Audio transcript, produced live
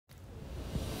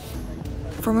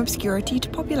From obscurity to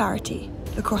popularity,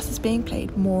 lacrosse is being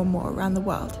played more and more around the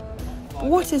world. But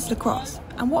what is lacrosse,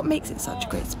 and what makes it such a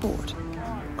great sport?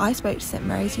 I spoke to St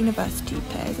Mary's University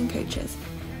players and coaches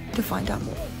to find out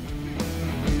more.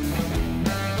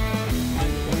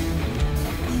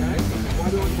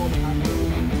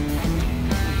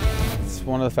 It's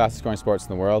one of the fastest growing sports in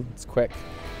the world. It's quick,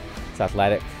 it's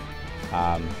athletic.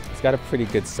 It's got a pretty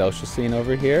good social scene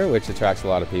over here, which attracts a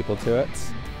lot of people to it.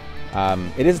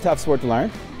 It is a tough sport to learn,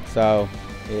 so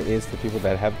it is for people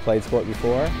that have played sport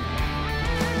before.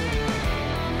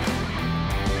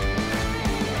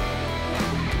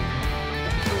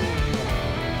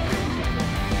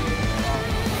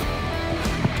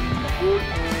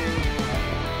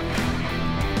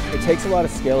 It takes a lot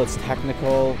of skill, it's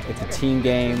technical, it's a team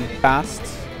game, fast,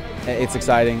 it's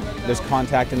exciting. There's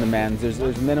contact in the men's,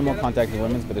 there's minimal contact in the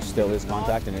women's, but there still is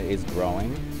contact and it is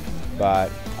growing.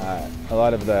 But a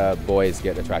lot of the boys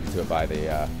get attracted to it by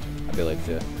the ability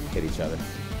to hit each other.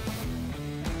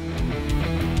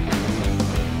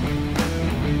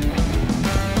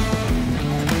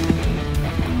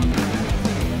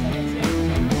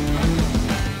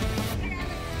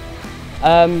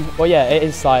 Well, yeah, it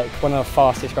is like one of the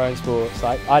fastest growing sports.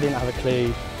 Like, I didn't have a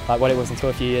clue like what it was until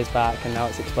a few years back, and now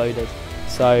it's exploded.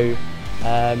 So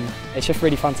it's just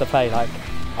really fun to play. Like,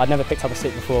 I'd never picked up a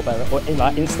stick before, but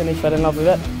like instantly fell in love with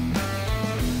it.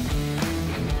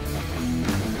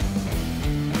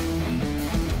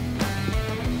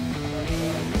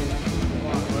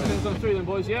 On three then,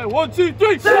 boys, yeah? 1, 2,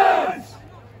 3, cheers!